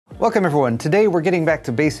Welcome everyone. Today we're getting back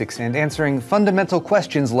to basics and answering fundamental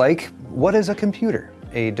questions like, what is a computer?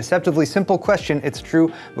 A deceptively simple question, it's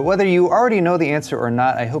true, but whether you already know the answer or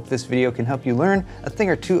not, I hope this video can help you learn a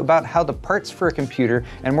thing or two about how the parts for a computer,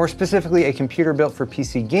 and more specifically a computer built for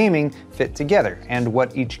PC gaming, fit together, and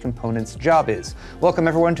what each component's job is. Welcome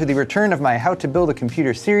everyone to the return of my How to Build a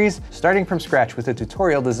Computer series, starting from scratch with a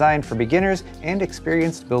tutorial designed for beginners and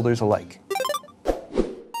experienced builders alike.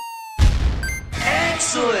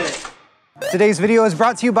 Excellent! Today's video is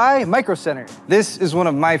brought to you by Micro Center. This is one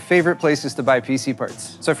of my favorite places to buy PC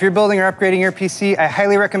parts. So if you're building or upgrading your PC, I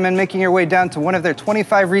highly recommend making your way down to one of their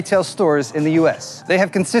 25 retail stores in the US. They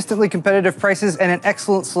have consistently competitive prices and an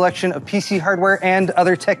excellent selection of PC hardware and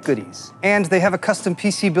other tech goodies. And they have a custom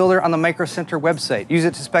PC builder on the Micro Center website. Use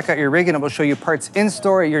it to spec out your rig and it will show you parts in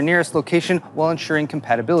store at your nearest location while ensuring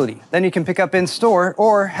compatibility. Then you can pick up in store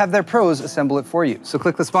or have their pros assemble it for you. So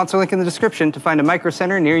click the sponsor link in the description to find a Micro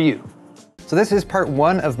Center near you. So this is part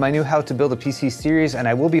one of my new How to Build a PC series, and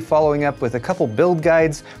I will be following up with a couple build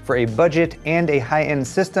guides for a budget and a high-end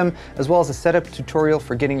system, as well as a setup tutorial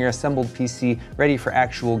for getting your assembled PC ready for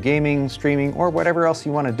actual gaming, streaming, or whatever else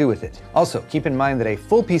you want to do with it. Also, keep in mind that a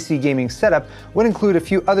full PC gaming setup would include a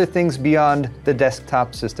few other things beyond the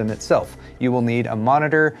desktop system itself. You will need a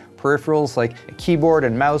monitor, peripherals like a keyboard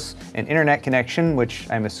and mouse, an internet connection, which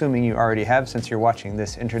I'm assuming you already have since you're watching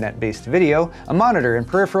this internet-based video. A monitor and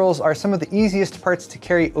peripherals are some of the easiest parts to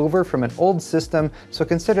carry over from an old system, so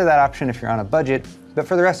consider that option if you're on a budget. But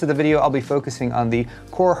for the rest of the video, I'll be focusing on the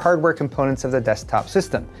core hardware components of the desktop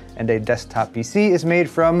system. And a desktop PC is made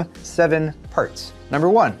from 7 parts. Number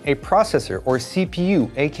 1, a processor or CPU,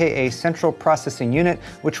 aka central processing unit,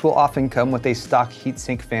 which will often come with a stock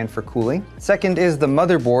heatsink fan for cooling. Second is the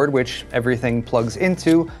motherboard, which everything plugs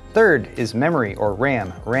into. Third is memory or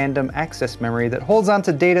RAM, random access memory that holds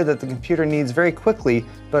onto data that the computer needs very quickly,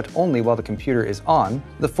 but only while the computer is on.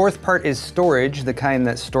 The fourth part is storage, the kind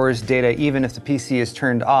that stores data even if the PC is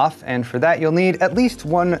turned off, and for that you'll need at least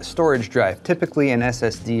one storage drive, typically an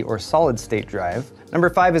SSD or solid state drive. Number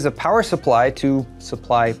 5 is a power supply to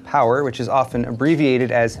supply power, which is often abbreviated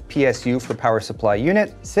as PSU for power supply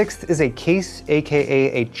unit. Sixth is a case,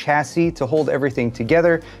 aka a chassis, to hold everything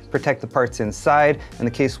together, protect the parts inside, and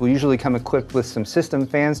the case will usually come equipped with some system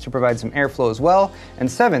fans to provide some airflow as well. And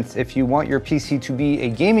seventh, if you want your PC to be a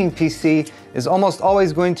gaming PC, is almost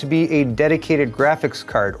always going to be a dedicated graphics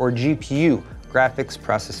card or GPU, graphics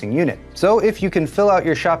processing unit. So if you can fill out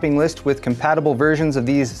your shopping list with compatible versions of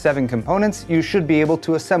these 7 components, you should be able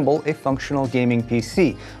to assemble a functional gaming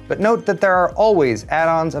PC. But note that there are always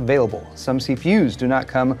add-ons available. Some CPUs do not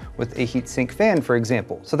come with a heatsink fan, for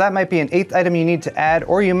example. So that might be an 8th item you need to add,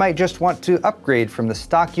 or you might just want to upgrade from the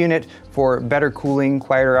stock unit for better cooling,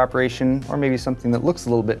 quieter operation, or maybe something that looks a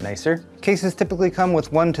little bit nicer. Cases typically come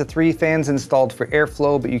with 1 to 3 fans installed for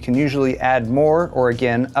airflow, but you can usually add more, or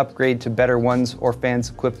again, upgrade to better ones or fans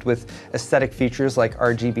equipped with aesthetic features like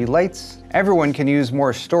RGB lights. Everyone can use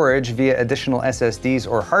more storage via additional SSDs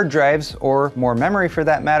or hard drives, or more memory for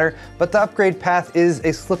that matter, but the upgrade path is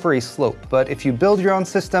a slippery slope. But if you build your own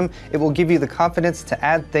system, it will give you the confidence to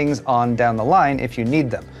add things on down the line if you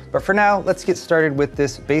need them. But for now, let's get started with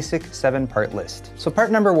this basic 7-part list. So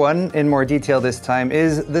part number 1, in more detail this time,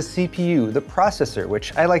 is the CPU, the processor,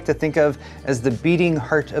 which I like to think of as the beating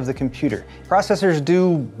heart of the computer. Processors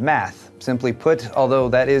do math, simply put, although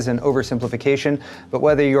that is an oversimplification. But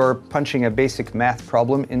whether you're punching a basic math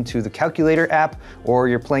problem into the calculator app, or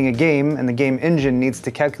you're playing a game and the game engine needs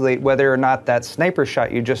to calculate whether or not that sniper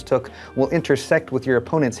shot you just took will intersect with your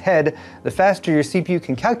opponent's head, the faster your CPU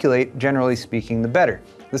can calculate, generally speaking, the better.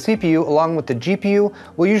 The CPU, along with the GPU,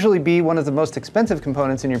 will usually be one of the most expensive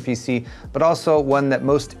components in your PC, but also one that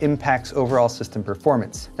most impacts overall system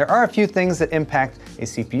performance. There are a few things that impact a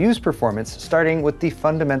CPU's performance, starting with the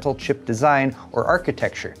fundamental chip design or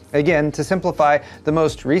architecture. Again, to simplify, the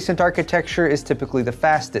most recent architecture is typically the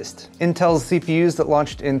fastest. Intel's CPUs that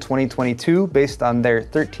launched in 2022, based on their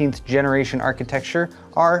 13th generation architecture,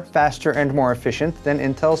 are faster and more efficient than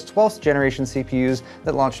Intel's 12th generation CPUs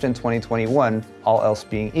that launched in 2021, all else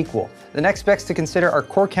being equal. The next specs to consider are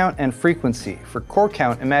core count and frequency. For core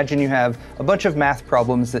count, imagine you have a bunch of math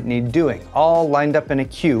problems that need doing, all lined up in a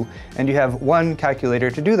queue, and you have one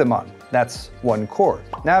calculator to do them on. That's one core.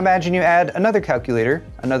 Now imagine you add another calculator,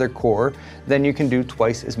 another core, then you can do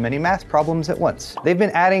twice as many math problems at once. They've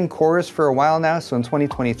been adding cores for a while now, so in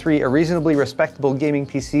 2023, a reasonably respectable gaming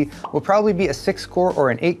PC will probably be a 6-core or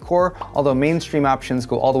an 8-core, although mainstream options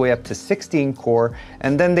go all the way up to 16-core,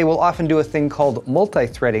 and then they will often do a thing called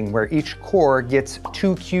multi-threading, where each core gets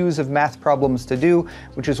 2 queues of math problems to do,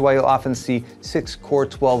 which is why you'll often see 6-core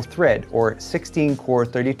 12-thread or 16-core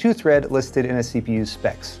 32-thread listed in a CPU's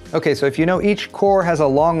specs. Okay, so if you know each core has a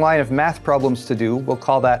long line of math problems to do, we'll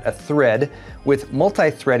call that a thread. With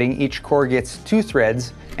multi-threading, each core gets 2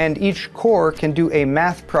 threads, and each core can do a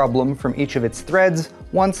math problem from each of its threads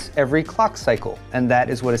once every clock cycle, and that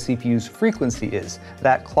is what a CPU's frequency is.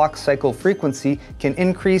 That clock cycle frequency can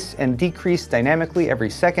increase and decrease dynamically every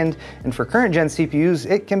second, and for current gen CPUs,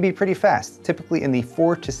 it can be pretty fast, typically in the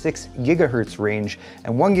 4 to 6 gigahertz range,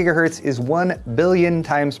 and 1 gigahertz is 1 billion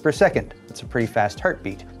times per second. That's a pretty fast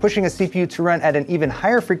heartbeat. Pushing a CPU to run at an even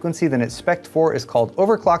higher frequency than it's spec'd for is called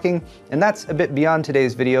overclocking, and that's a bit beyond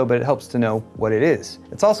today's video, but it helps to know what it is.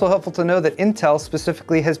 It's also helpful to know that Intel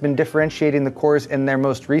specifically has been differentiating the cores in their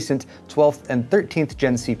most recent 12th and 13th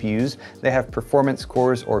gen CPUs. They have performance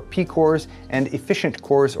cores or P cores and efficient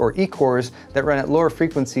cores or E cores that run at lower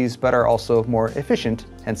frequencies but are also more efficient,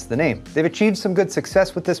 hence the name. They've achieved some good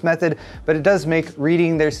success with this method, but it does make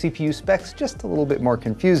reading their CPU specs just a little bit more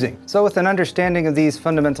confusing. So with an understanding of these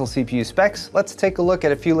fundamental CPU specs, let's take a look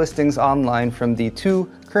at a few listings online from the 2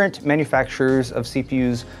 current manufacturers of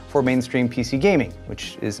CPUs for mainstream PC gaming,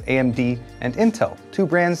 which is AMD and Intel, 2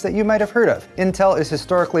 brands that you might have heard of. Intel is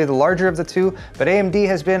historically the larger of the 2, but AMD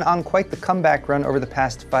has been on quite the comeback run over the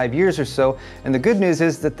past 5 years or so, and the good news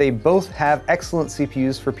is that they both have excellent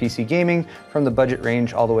CPUs for PC gaming from the budget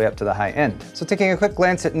range all the way up to the high end. So taking a quick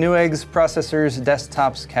glance at Newegg's processors,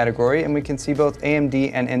 desktops category, and we can see both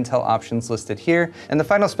AMD and Intel options listed here. And the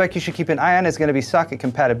final spec you should keep an eye on is going to be socket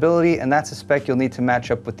compatibility, and that's a spec you'll need to match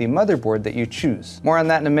up with the motherboard that you choose. More on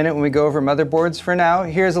that in a minute when we go over motherboards. For now,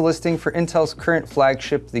 here's a listing for Intel's current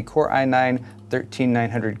flagship, the Core i9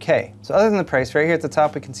 13900K. So other than the price, right here at the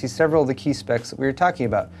top we can see several of the key specs that we were talking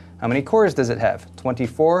about. How many cores does it have?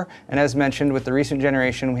 24, and as mentioned with the recent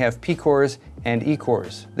generation we have P cores and E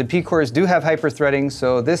cores. The P cores do have hyperthreading,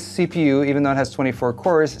 so this CPU, even though it has 24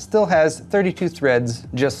 cores, still has 32 threads,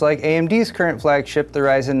 just like AMD's current flagship, the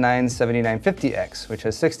Ryzen 9 7950X, which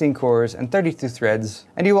has 16 cores and 32 threads.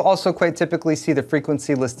 And you will also quite typically see the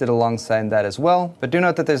frequency listed alongside that as well. But do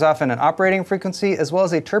note that there's often an operating frequency as well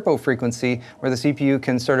as a turbo frequency where the CPU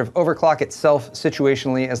can sort of overclock itself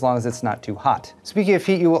situationally as long as it's not too hot. Speaking of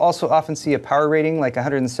heat, you will also often see a power rating like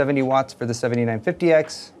 170 watts for the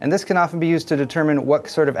 7950X, and this can often be used to determine what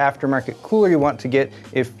sort of aftermarket cooler you want to get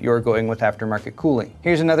if you're going with aftermarket cooling.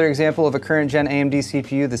 Here's another example of a current gen AMD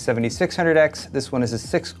CPU, the 7600X. This one is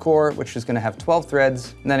a 6-core, which is going to have 12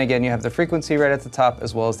 threads. And then again, you have the frequency right at the top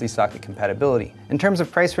as well as the socket compatibility. In terms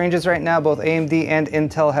of price ranges right now, both AMD and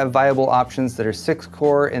Intel have viable options that are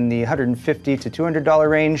 6-core in the $150 to $200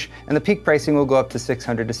 range, and the peak pricing will go up to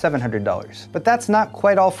 $600 to $700. But that's not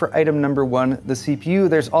quite all for item number 1, the CPU.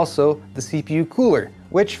 There's also the CPU cooler,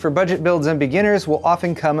 which for budget builds and beginners will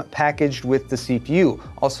often come packaged with the CPU,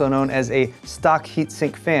 also known as a stock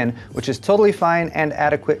heatsink fan, which is totally fine and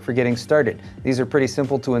adequate for getting started. These are pretty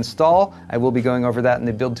simple to install. I will be going over that in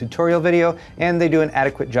the build tutorial video, and they do an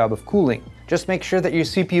adequate job of cooling. Just make sure that your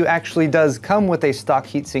CPU actually does come with a stock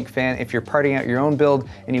heatsink fan if you're parting out your own build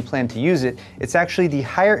and you plan to use it. It's actually the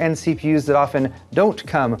higher end CPUs that often don't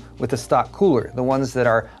come with a stock cooler, the ones that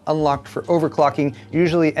are unlocked for overclocking,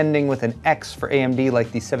 usually ending with an X for AMD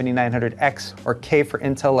like the 7900X or K for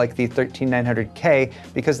Intel like the 13900K,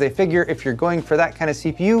 because they figure if you're going for that kind of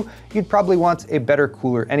CPU, you'd probably want a better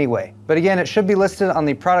cooler anyway. But again, it should be listed on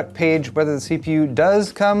the product page whether the CPU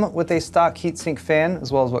does come with a stock heatsink fan,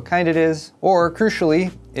 as well as what kind it is, or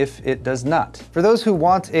crucially, if it does not. For those who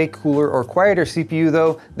want a cooler or quieter CPU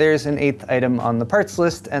though, there's an 8th item on the parts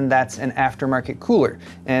list, and that's an aftermarket cooler.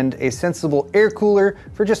 And a sensible air cooler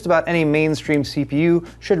for just about any mainstream CPU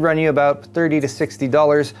should run you about $30 to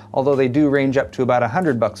 $60, although they do range up to about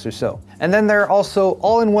 $100 or so. And then there are also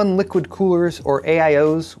all-in-one liquid coolers, or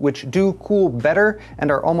AIOs, which do cool better and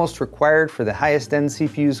are almost required for the highest end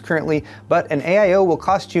CPUs currently, but an AIO will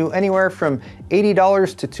cost you anywhere from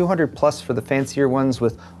 $80 to $200 plus for the fancier ones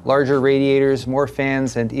with larger radiators, more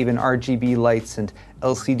fans, and even RGB lights and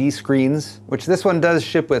LCD screens, which this one does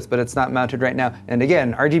ship with, but it's not mounted right now. And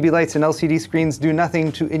again, RGB lights and LCD screens do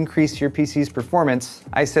nothing to increase your PC's performance.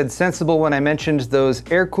 I said sensible when I mentioned those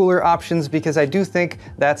air cooler options because I do think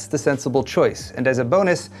that's the sensible choice. And as a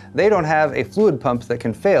bonus, they don't have a fluid pump that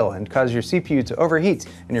can fail and cause your CPU to overheat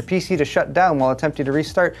and your PC to shut down while attempting to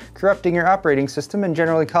restart, corrupting your operating system and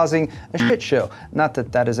generally causing a shit show. Not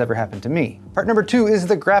that that has ever happened to me. Part number 2 is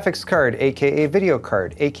the graphics card, aka video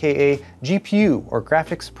card, aka GPU, or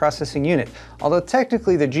graphics processing unit. Although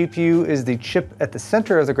technically the GPU is the chip at the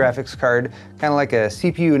center of the graphics card, kind of like a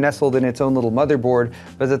CPU nestled in its own little motherboard,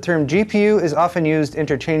 but the term GPU is often used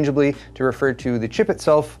interchangeably to refer to the chip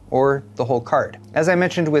itself or the whole card. As I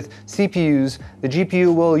mentioned with CPUs, the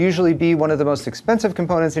GPU will usually be one of the most expensive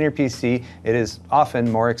components in your PC. It is often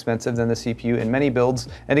more expensive than the CPU in many builds,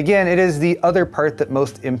 and again, it is the other part that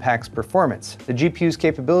most impacts performance. The GPU's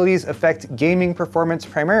capabilities affect gaming performance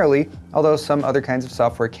primarily, although some other kinds of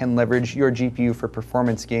software can leverage your GPU for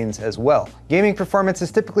performance gains as well. Gaming performance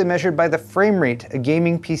is typically measured by the frame rate a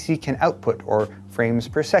gaming PC can output, or frames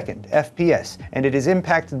per second, FPS, and it is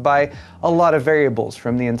impacted by a lot of variables,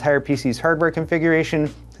 from the entire PC's hardware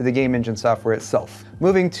configuration to the game engine software itself.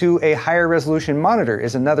 Moving to a higher resolution monitor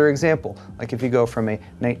is another example, like if you go from a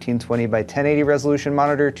 1920 by 1080 resolution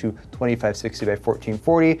monitor to 2560 by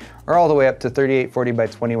 1440, or all the way up to 3840 by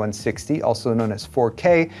 2160, also known as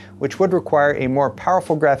 4K, which would require a more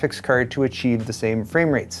powerful graphics card to achieve the same frame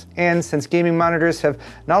rates. And since gaming monitors have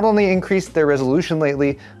not only increased their resolution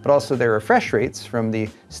lately, but also their refresh rates from the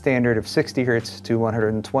standard of 60 Hz to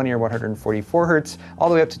 120 or 144 Hz, all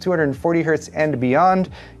the way up to 240 Hz and beyond,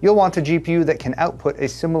 you'll want a GPU that can output a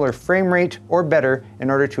similar frame rate or better in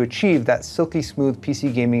order to achieve that silky smooth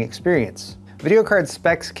PC gaming experience. Video card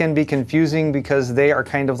specs can be confusing because they are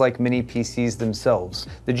kind of like mini PCs themselves.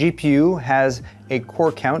 The GPU has a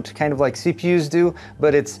core count, kind of like CPUs do,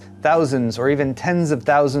 but it's thousands or even tens of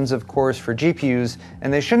thousands of cores for GPUs,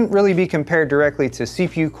 and they shouldn't really be compared directly to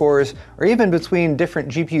CPU cores or even between different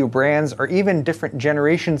GPU brands or even different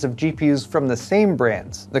generations of GPUs from the same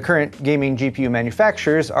brands. The current gaming GPU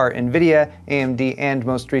manufacturers are NVIDIA, AMD, and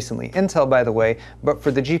most recently Intel, by the way, but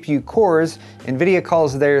for the GPU cores, NVIDIA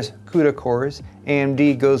calls theirs CUDA cores,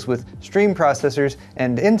 AMD goes with stream processors,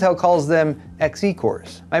 and Intel calls them Xe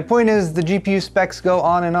cores. My point is, the GPU specs go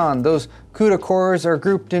on and on. Those CUDA cores are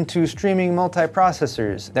grouped into streaming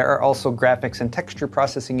multiprocessors. There are also graphics and texture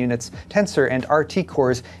processing units, tensor and RT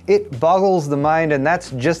cores. It boggles the mind, and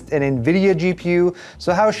that's just an NVIDIA GPU,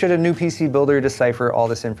 so how should a new PC builder decipher all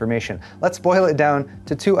this information? Let's boil it down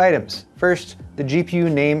to 2 items. First, the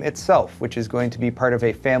GPU name itself, which is going to be part of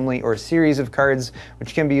a family or series of cards,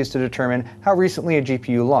 which can be used to determine how recently a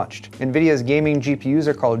GPU launched. NVIDIA's gaming GPUs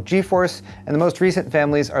are called GeForce, and the most recent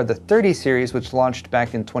families are the 30 series, which launched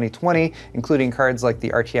back in 2020, including cards like the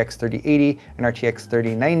RTX 3080 and RTX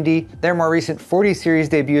 3090. Their more recent 40 series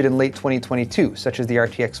debuted in late 2022, such as the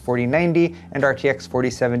RTX 4090 and RTX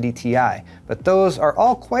 4070 Ti. But those are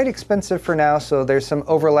all quite expensive for now, so there's some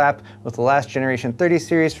overlap with the last generation 30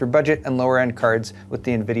 series for budget and lower end cards with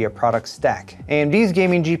the NVIDIA product stack. AMD's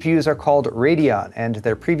gaming GPUs are called Radeon, and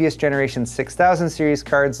their previous generation 6000 series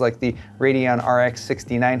cards like the Radeon RX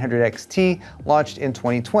 6900 XT launched in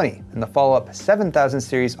 2020, and the follow-up 7000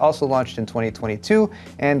 series also launched in 2022,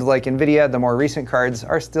 and like NVIDIA, the more recent cards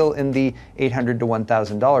are still in the $800 to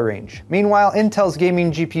 $1,000 range. Meanwhile, Intel's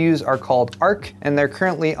gaming GPUs are called Arc, and they're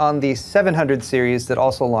currently on the 700 series that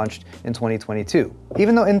also launched in 2022.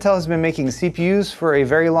 Even though Intel has been making CPUs for a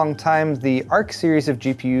very long time, the Arc series of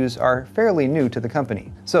GPUs are fairly new to the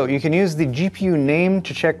company. So you can use the GPU name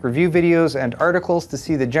to check review videos and articles to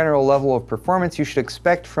see the general level of performance you should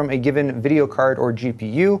expect from a given video card or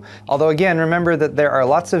GPU. Although again, remember that there are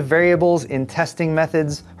lots of variables in testing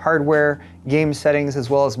methods, hardware, game settings, as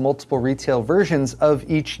well as multiple retail versions of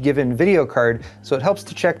each given video card, so it helps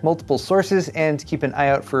to check multiple sources and keep an eye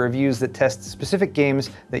out for reviews that test specific games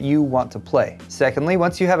that you want to play. Secondly,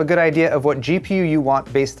 once you have a good idea of what GPU you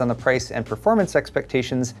want based on the price and performance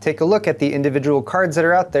expectations, take a look at the individual cards that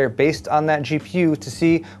are out there based on that GPU to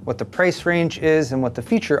see what the price range is and what the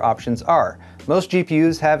feature options are. Most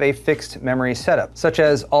GPUs have a fixed memory setup, such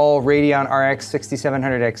as all Radeon RX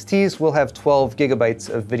 6700 XTs will have 12 gigabytes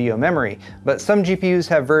of video memory, but some GPUs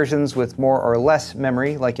have versions with more or less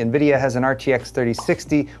memory, like NVIDIA has an RTX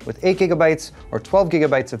 3060 with 8 gigabytes or 12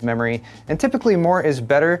 gigabytes of memory, and typically more is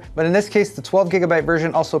better, but in this case the 12 gigabyte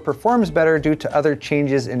version also performs better due to other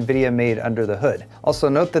changes NVIDIA made under the hood. Also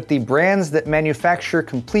note that the brands that manufacture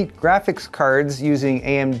complete graphics cards using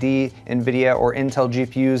AMD, NVIDIA, or Intel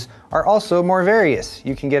GPUs are also more various.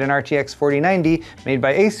 You can get an RTX 4090 made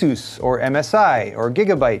by Asus, or MSI, or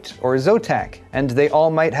Gigabyte, or Zotac, and they all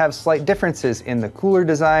might have slight differences in the cooler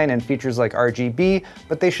design and features like RGB,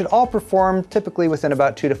 but they should all perform typically within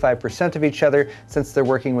about 2 to 5% of each other since they're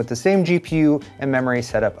working with the same GPU and memory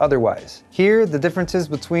setup otherwise. Here, the differences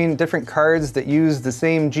between different cards that use the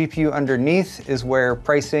same GPU underneath is where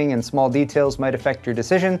pricing and small details might affect your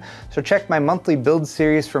decision, so check my monthly build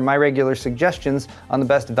series for my regular suggestions on the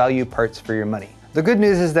best value parts for your money. The good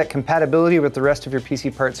news is that compatibility with the rest of your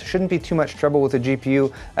PC parts shouldn't be too much trouble with a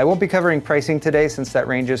GPU. I won't be covering pricing today since that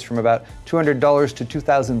ranges from about $200 to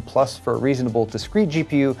 $2,000 plus for a reasonable discrete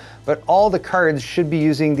GPU, but all the cards should be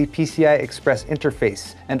using the PCI Express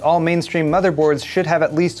interface, and all mainstream motherboards should have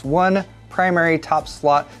at least one primary top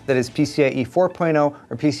slot that is PCIe 4.0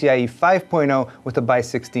 or PCIe 5.0 with a by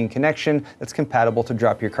 16 connection that's compatible to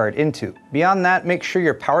drop your card into. Beyond that, make sure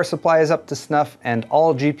your power supply is up to snuff, and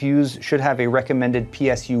all GPUs should have a recommended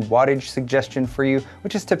PSU wattage suggestion for you,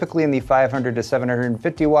 which is typically in the 500 to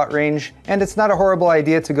 750 watt range. And it's not a horrible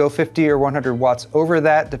idea to go 50 or 100 watts over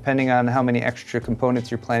that, depending on how many extra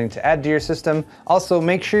components you're planning to add to your system. Also,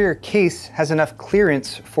 make sure your case has enough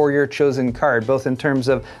clearance for your chosen card, both in terms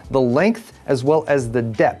of the length as well as the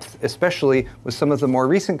depth, especially with some of the more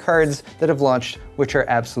recent cards that have launched, which are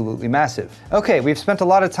absolutely massive. Okay, we've spent a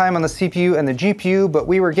lot of time on the CPU and the GPU, but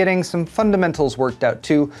we were getting some fundamentals worked out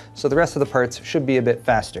too, so the rest of the parts should be a bit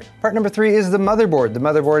faster. Part number 3 is the motherboard. The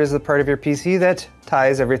motherboard is the part of your PC that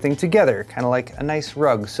ties everything together, kind of like a nice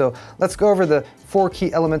rug. So let's go over the 4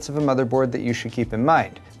 key elements of a motherboard that you should keep in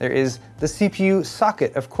mind. There is the CPU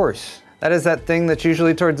socket, of course. That is that thing that's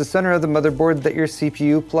usually towards the center of the motherboard that your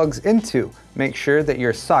CPU plugs into. Make sure that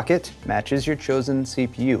your socket matches your chosen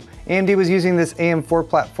CPU. AMD was using this AM4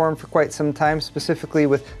 platform for quite some time, specifically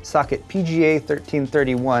with socket PGA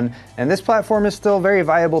 1331, and this platform is still very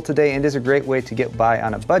viable today and is a great way to get by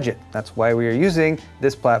on a budget. That's why we are using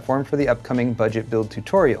this platform for the upcoming budget build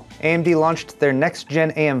tutorial. AMD launched their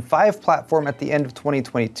next-gen AM5 platform at the end of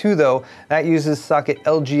 2022 though. That uses socket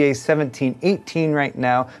LGA 1718 right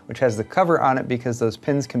now, which has the cover on it because those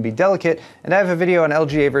pins can be delicate, and I have a video on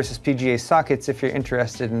LGA versus PGA sockets if you're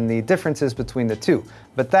interested in the differences between the two.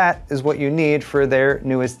 But that is what you need for their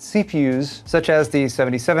newest CPUs, such as the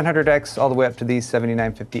 7700X all the way up to the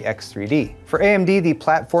 7950X 3D. For AMD, the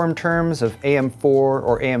platform terms of AM4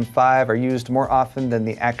 or AM5 are used more often than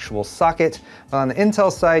the actual socket, while on the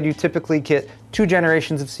Intel side you typically get 2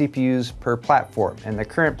 generations of CPUs per platform, and the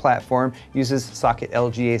current platform uses socket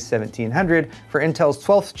LGA 1700 for Intel's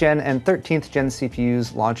 12th gen and 13th gen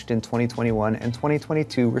CPUs launched in 2021 and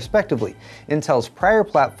 2022 respectively. Intel's prior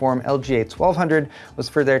platform, LGA 1200, was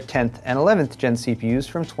for their 10th and 11th gen CPUs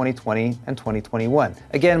from 2020 and 2021.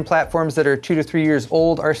 Again, platforms that are 2 to 3 years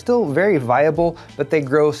old are still very viable, but they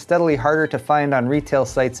grow steadily harder to find on retail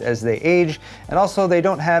sites as they age, and also they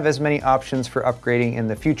don't have as many options for upgrading in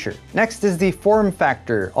the future. Next is the form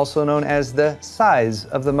factor, also known as the size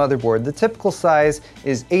of the motherboard. The typical size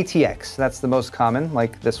is ATX. That's the most common,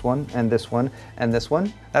 like this one, and this one, and this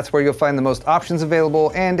one. That's where you'll find the most options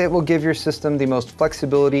available, and it will give your system the most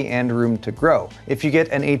flexibility and room to grow. If you get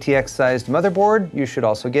an ATX-sized motherboard, you should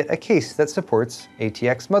also get a case that supports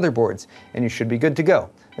ATX motherboards, and you should be good to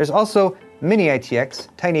go. There's also Mini ITX,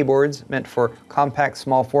 tiny boards meant for compact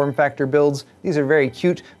small form factor builds. These are very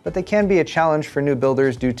cute, but they can be a challenge for new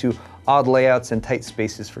builders due to odd layouts and tight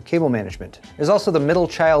spaces for cable management. There's also the middle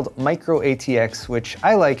child Micro ATX, which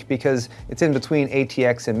I like because it's in between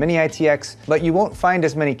ATX and Mini ITX, but you won't find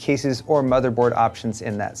as many cases or motherboard options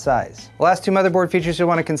in that size. The last 2 motherboard features you'll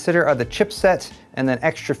want to consider are the chipset and then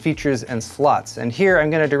extra features and slots. And here I'm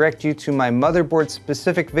going to direct you to my motherboard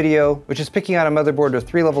specific video, which is picking out a motherboard with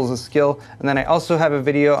 3 levels of skill. And then I also have a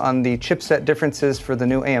video on the chipset differences for the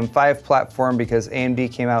new AM5 platform because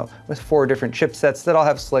AMD came out with 4 different chipsets that all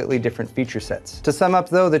have slightly different feature sets. To sum up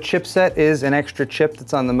though, the chipset is an extra chip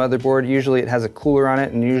that's on the motherboard. Usually it has a cooler on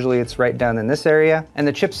it, and usually it's right down in this area. And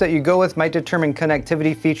the chipset you go with might determine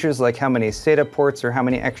connectivity features like how many SATA ports or how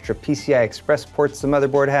many extra PCI Express ports the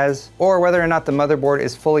motherboard has, or whether or not the motherboard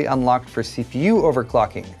is fully unlocked for CPU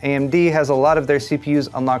overclocking. AMD has a lot of their CPUs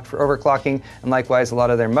unlocked for overclocking, and likewise a lot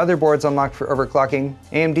of their motherboards unlocked for overclocking.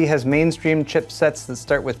 AMD has mainstream chipsets that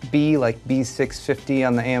start with B, like B650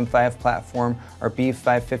 on the AM5 platform, or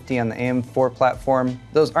B550 on the AM4 platform.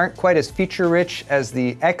 Those aren't quite as feature-rich as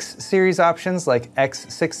the X series options like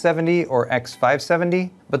X670 or X570.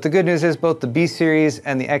 But the good news is both the B series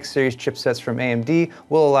and the X series chipsets from AMD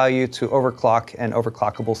will allow you to overclock an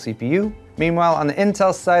overclockable CPU. Meanwhile, on the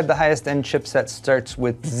Intel side, the highest end chipset starts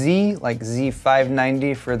with Z, like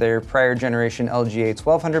Z590 for their prior generation LGA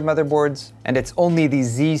 1200 motherboards. And it's only the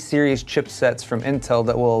Z series chipsets from Intel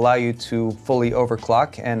that will allow you to fully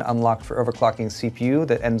overclock and unlock for overclocking CPU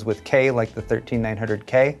that ends with K, like the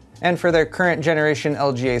 13900K. And for their current generation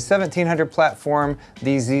LGA 1700 platform,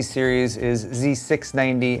 the Z series is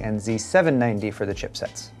Z690 and Z790 for the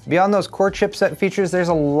chipsets. Beyond those core chipset features, there's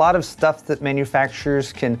a lot of stuff that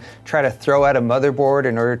manufacturers can try to throw at a motherboard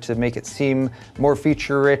in order to make it seem more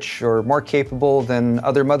feature-rich or more capable than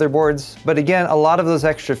other motherboards. But again, a lot of those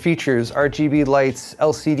extra features, RGB lights,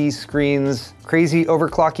 LCD screens, crazy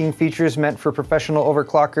overclocking features meant for professional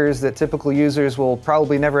overclockers that typical users will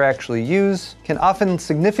probably never actually use, can often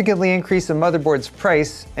significantly increase a motherboard's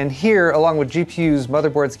price. And here, along with GPUs,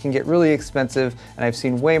 motherboards can get really expensive, and I've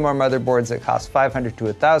seen way more motherboards that cost $500 to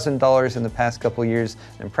 $1,000 in the past couple years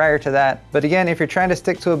than prior to that. But again, if you're trying to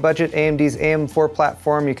stick to a budget, AMD's AM4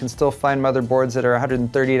 platform, you can still find motherboards that are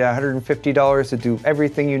 $130 to $150 to do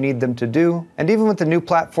everything you need them to do. And even with the new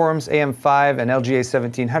platforms, AM5 and LGA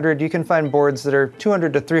 1700, you can find boards that are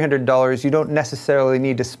 $200 to $300. You don't necessarily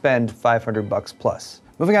need to spend $500 plus.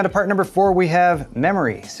 Moving on to part number 4, we have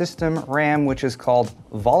memory, system RAM, which is called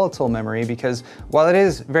volatile memory because while it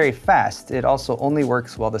is very fast, it also only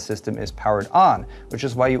works while the system is powered on, which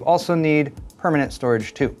is why you also need permanent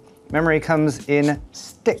storage too. Memory comes in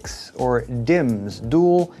sticks or DIMMs,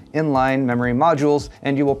 dual inline memory modules,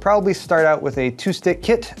 and you will probably start out with a 2-stick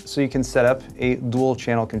kit so you can set up a dual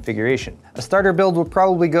channel configuration. A starter build will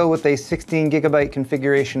probably go with a 16GB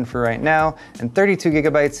configuration for right now, and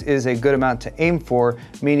 32GB is a good amount to aim for,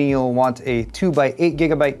 meaning you'll want a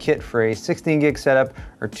 2x8GB kit for a 16GB setup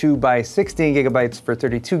or 2x16GB for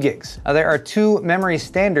 32GB. Now, there are two memory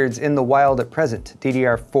standards in the wild at present,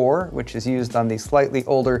 DDR4, which is used on the slightly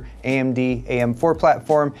older AMD AM4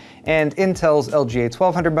 platform, and Intel's LGA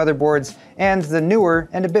 1200 motherboards, and the newer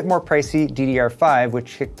and a bit more pricey DDR5,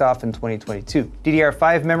 which kicked off in 2022.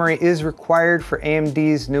 DDR5 memory is required for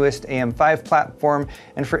AMD's newest AM5 platform,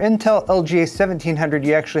 and for Intel LGA 1700,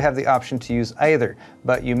 you actually have the option to use either,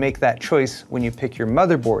 but you make that choice when you pick your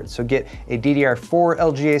motherboard. So get a DDR4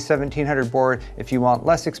 LGA 1700 board if you want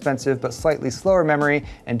less expensive but slightly slower memory,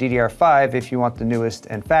 and DDR5 if you want the newest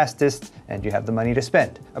and fastest and you have the money to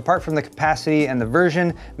spend. Apart from the capacity and the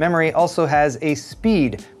version, memory also has a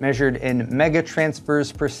speed measured in mega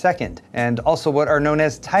transfers per second, and also what are known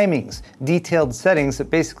as timings, detailed settings that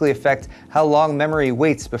basically affect how long memory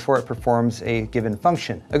waits before it performs a given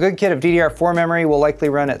function. A good kit of DDR4 memory will likely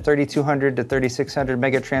run at 3200 to 3600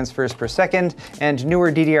 mega transfers per second, and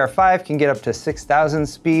newer DDR5 can get up to 6000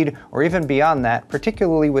 speed or even beyond that,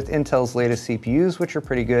 particularly with Intel's latest CPUs, which are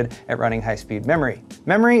pretty good at running high-speed memory.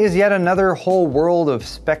 Memory is yet another whole world of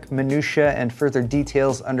spec minutia and further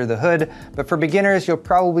details under the hood, but for beginners, you'll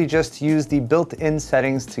probably just use the built-in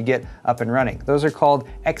settings to get up and running. Those are called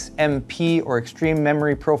XMP or Extreme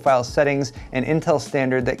Memory Profile settings, an Intel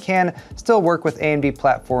standard that can still work with AMD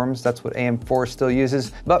platforms. That's what AM4 still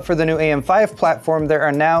uses. But for the new AM5 platform, there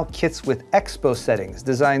are now kits with Expo settings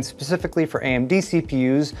designed specifically for AMD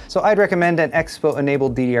CPUs. So I'd recommend an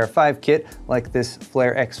Expo-enabled DDR5 kit like this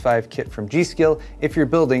Flare X5 kit from G.Skill if you're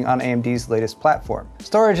building on AMD's latest platform.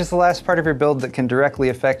 Storage is the last part of your build that can directly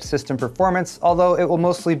affect system performance, although it will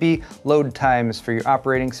mostly be load times for your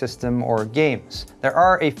operating system or games. There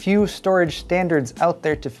are a few storage standards out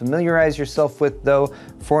there to familiarize yourself with though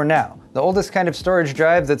for now. The oldest kind of storage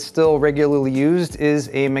drive that's still regularly used is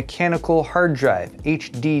a mechanical hard drive,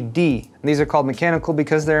 HDD. And these are called mechanical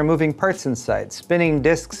because there are moving parts inside, spinning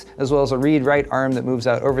disks, as well as a read-write arm that moves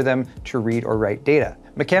out over them to read or write data.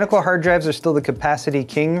 Mechanical hard drives are still the capacity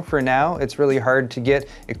king for now. It's really hard to get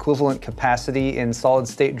equivalent capacity in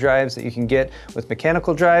solid-state drives that you can get with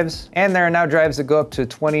mechanical drives. And there are now drives that go up to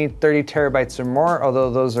 20, 30 terabytes or more,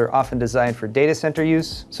 although those are often designed for data center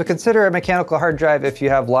use. So consider a mechanical hard drive if you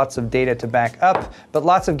have lots of data to back up, but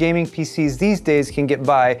lots of gaming PCs these days can get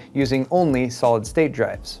by using only solid-state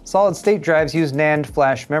drives. Solid-state drives use NAND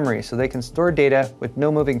flash memory, so they can store data with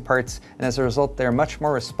no moving parts, and as a result, they're much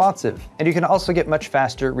more responsive. And you can also get much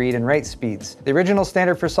faster read and write speeds. The original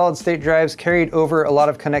standard for solid-state drives carried over a lot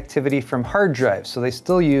of connectivity from hard drives, so they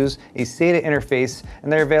still use a SATA interface,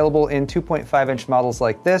 and they're available in 2.5-inch models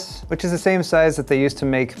like this, which is the same size that they used to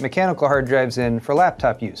make mechanical hard drives in for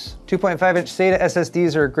laptop use. 2.5-inch SATA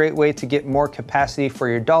SSDs are a great way to get more capacity for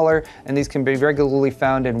your dollar, and these can be regularly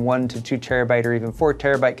found in 1 to 2 terabyte or even 4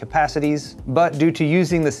 terabyte capacity capacities, but due to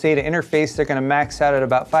using the SATA interface, they're gonna max out at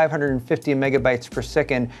about 550 megabytes per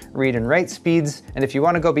second read and write speeds. And if you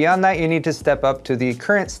wanna go beyond that, you need to step up to the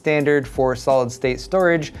current standard for solid state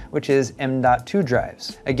storage, which is M.2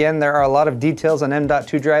 drives. Again, there are a lot of details on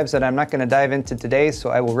M.2 drives that I'm not gonna dive into today, so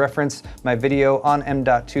I will reference my video on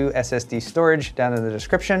M.2 SSD storage down in the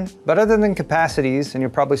description. But other than capacities, and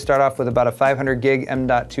you'll probably start off with about a 500 gig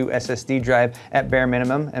M.2 SSD drive at bare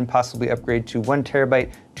minimum and possibly upgrade to 1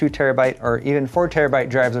 terabyte, 2 terabyte, or even 4 terabyte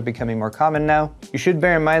drives are becoming more common now. You should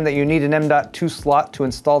bear in mind that you need an M.2 slot to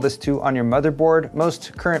install this to on your motherboard.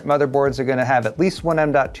 Most current motherboards are gonna have at least one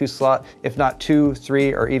M.2 slot, if not 2,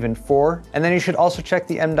 3, or even 4. And then you should also check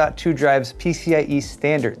the M.2 drive's PCIe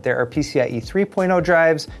standard. There are PCIe 3.0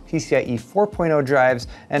 drives, PCIe 4.0 drives,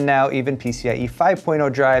 and now even PCIe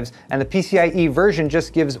 5.0 drives. And the PCIe version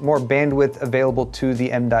just gives more bandwidth available to the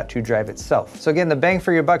M.2 drive itself. So again, the bang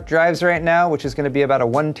for your buck drives right now, which is gonna be about a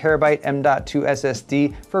 1 terabyte M.2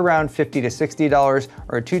 SSD for around $50 to $60,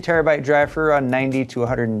 or a 2 terabyte drive for around $90 to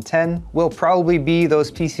 $110, will probably be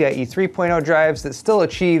those PCIe 3.0 drives that still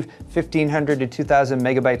achieve 1500 to 2000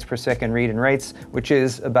 megabytes per second read and writes, which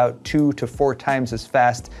is about 2 to 4 times as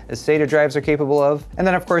fast as SATA drives are capable of. And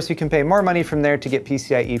then of course you can pay more money from there to get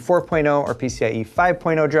PCIe 4.0 or PCIe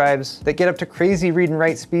 5.0 drives that get up to crazy read and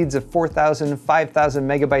write speeds of 4000, 5000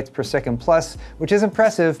 megabytes per second plus, which is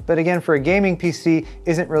impressive, but again, for a gaming PC,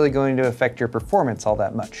 isn't really going to affect your performance all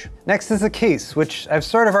that much. Next is the case, which I've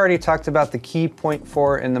sort of already talked about the key point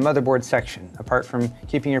for in the motherboard section. Apart from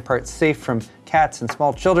keeping your parts safe from cats and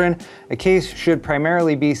small children, a case should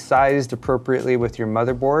primarily be sized appropriately with your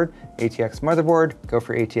motherboard. ATX motherboard, go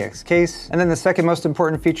for ATX case. And then the second most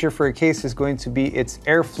important feature for a case is going to be its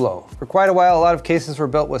airflow. For quite a while, a lot of cases were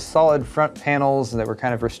built with solid front panels that were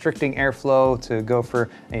kind of restricting airflow to go for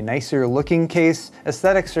a nicer looking case.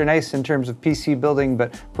 Aesthetics are nice in terms of PC building,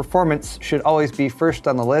 but performance should always be first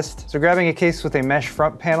on the list. So grabbing a case with a mesh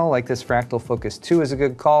front panel like this Fractal Focus 2 is a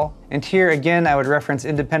good call. And here again, I would reference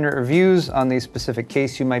independent reviews on the specific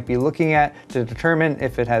case you might be looking at to determine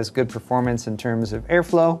if it has good performance in terms of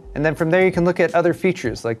airflow. And then from there you can look at other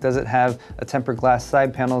features, like does it have a tempered glass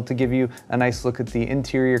side panel to give you a nice look at the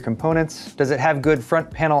interior components? Does it have good front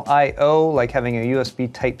panel I/O, like having a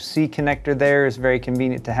USB Type-C connector there is very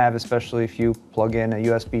convenient to have, especially if you plug in a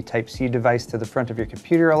USB Type-C device to the front of your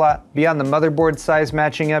computer a lot. Beyond the motherboard size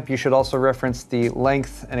matching up, you should also reference the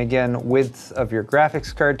length and again width of your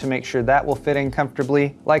graphics card to make sure that will fit in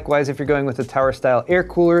comfortably. Likewise, if you're going with a tower style air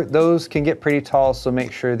cooler, those can get pretty tall, so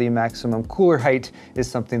make sure the maximum cooler height is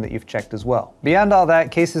something that you've checked as well. Beyond all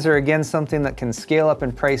that, cases are again something that can scale up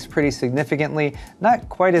in price pretty significantly. Not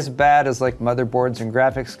quite as bad as like motherboards and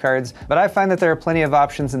graphics cards, but I find that there are plenty of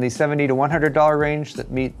options in the $70 to $100 range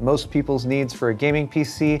that meet most people's needs for a gaming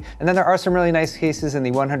PC. And then there are some really nice cases in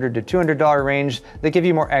the $100 to $200 range that give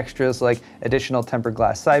you more extras like additional tempered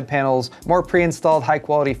glass side panels, more pre-installed high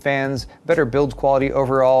quality fans, better build quality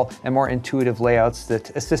overall, and more intuitive layouts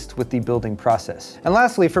that assist with the building process. And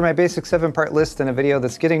lastly, for my basic 7-part list in a video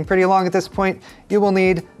that's getting pretty long at this point, you will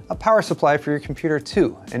need a power supply for your computer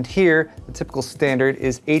too. And here, the typical standard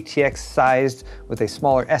is ATX sized with a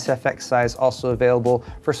smaller SFX size also available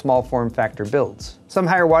for small form factor builds. Some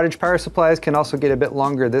higher wattage power supplies can also get a bit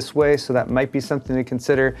longer this way, so that might be something to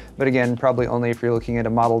consider, but again, probably only if you're looking at a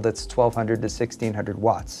model that's 1200 to 1600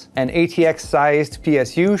 watts. An ATX sized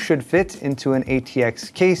PSU should fit into an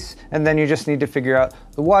ATX case, and then you just need to figure out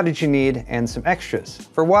the wattage you need and some extras.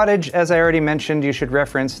 For wattage, as I already mentioned, you should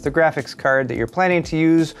reference the graphics card that you're planning to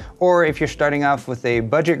use, or if you're starting off with a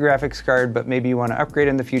budget graphics card but maybe you want to upgrade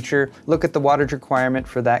in the future, look at the wattage requirement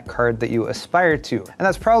for that card that you aspire to. And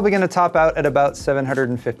that's probably going to top out at about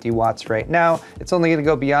 750 watts right now. It's only going to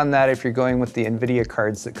go beyond that if you're going with the NVIDIA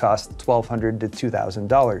cards that cost $1,200 to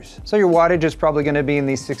 $2,000. So your wattage is probably going to be in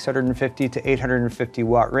the 650 to 850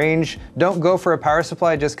 watt range. Don't go for a power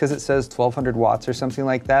supply just because it says 1200 watts or something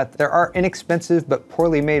like that. There are inexpensive but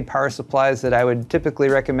poorly made power supplies that I would typically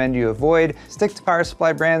recommend you avoid. Stick to power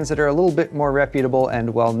supply brands that are a little bit more reputable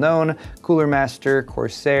and well known. Cooler Master,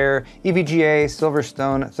 Corsair, EVGA,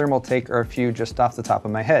 Silverstone, Thermaltake are a few just off the top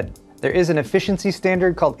of my head. There is an efficiency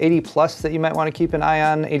standard called 80 plus that you might want to keep an eye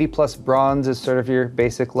on. 80 plus bronze is sort of your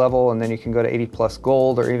basic level, and then you can go to 80 plus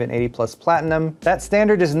gold or even 80 plus platinum. That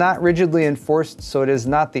standard is not rigidly enforced, so it is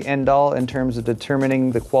not the end all in terms of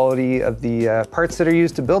determining the quality of the parts that are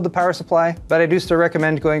used to build the power supply, but I do still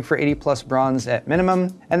recommend going for 80 plus bronze at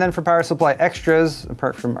minimum. And then for power supply extras,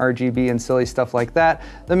 apart from RGB and silly stuff like that,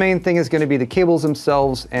 the main thing is going to be the cables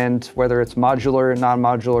themselves and whether it's modular,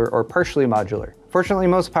 non-modular, or partially modular. Fortunately,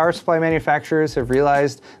 most power supply manufacturers have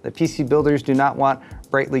realized that PC builders do not want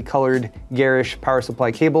brightly colored, garish power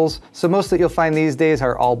supply cables. So most that you'll find these days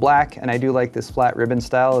are all black, and I do like this flat ribbon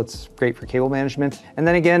style. It's great for cable management. And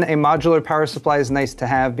then again, a modular power supply is nice to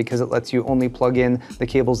have because it lets you only plug in the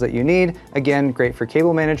cables that you need. Again, great for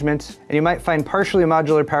cable management. And you might find partially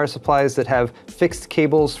modular power supplies that have fixed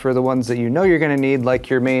cables for the ones that you know you're gonna need, like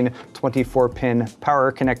your main 24-pin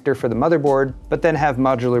power connector for the motherboard, but then have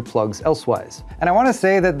modular plugs elsewise. And I wanna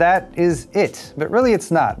say that that is it, but really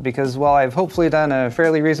it's not, because while I've hopefully done a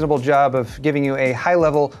fairly reasonable job of giving you a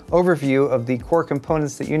high-level overview of the core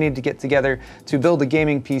components that you need to get together to build a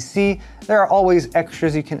gaming PC, there are always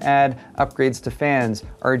extras you can add, upgrades to fans,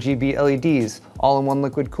 RGB LEDs, all-in-one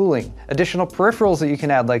liquid cooling, additional peripherals that you can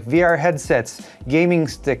add like VR headsets, gaming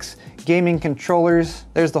sticks, gaming controllers.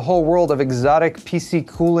 There's the whole world of exotic PC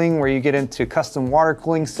cooling where you get into custom water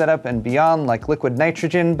cooling setup and beyond like liquid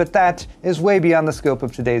nitrogen, but that is way beyond the scope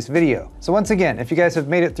of today's video. So once again, if you guys have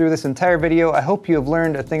made it through this entire video, I hope you have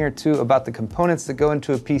learned a thing or two about the components that go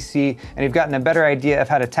into a PC, and you've gotten a better idea of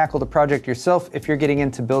how to tackle the project yourself if you're getting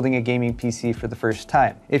into building a gaming PC for the first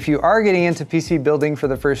time. If you are getting into PC building for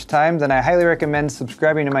the first time, then I highly recommend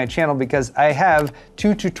subscribing to my channel because I have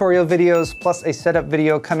 2 tutorial videos plus a setup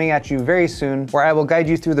video coming at you very soon, where I will guide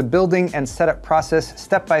you through the building and setup process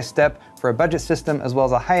step by step for a budget system, as well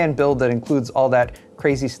as a high-end build that includes all that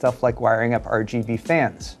crazy stuff like wiring up RGB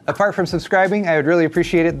fans. Apart from subscribing, I would really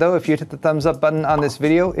appreciate it though if you'd hit the thumbs up button on this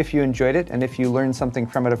video if you enjoyed it and if you learned something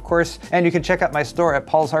from it, of course. And you can check out my store at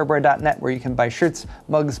paulshardware.net, where you can buy shirts,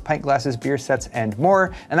 mugs, pint glasses, beer sets, and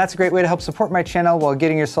more. And that's a great way to help support my channel while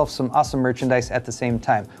getting yourself some awesome merchandise at the same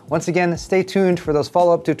time. Once again, stay tuned for those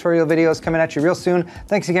follow-up tutorial videos coming at you real soon.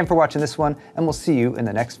 Thanks again for watching this one, and we'll see you in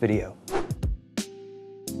the next video.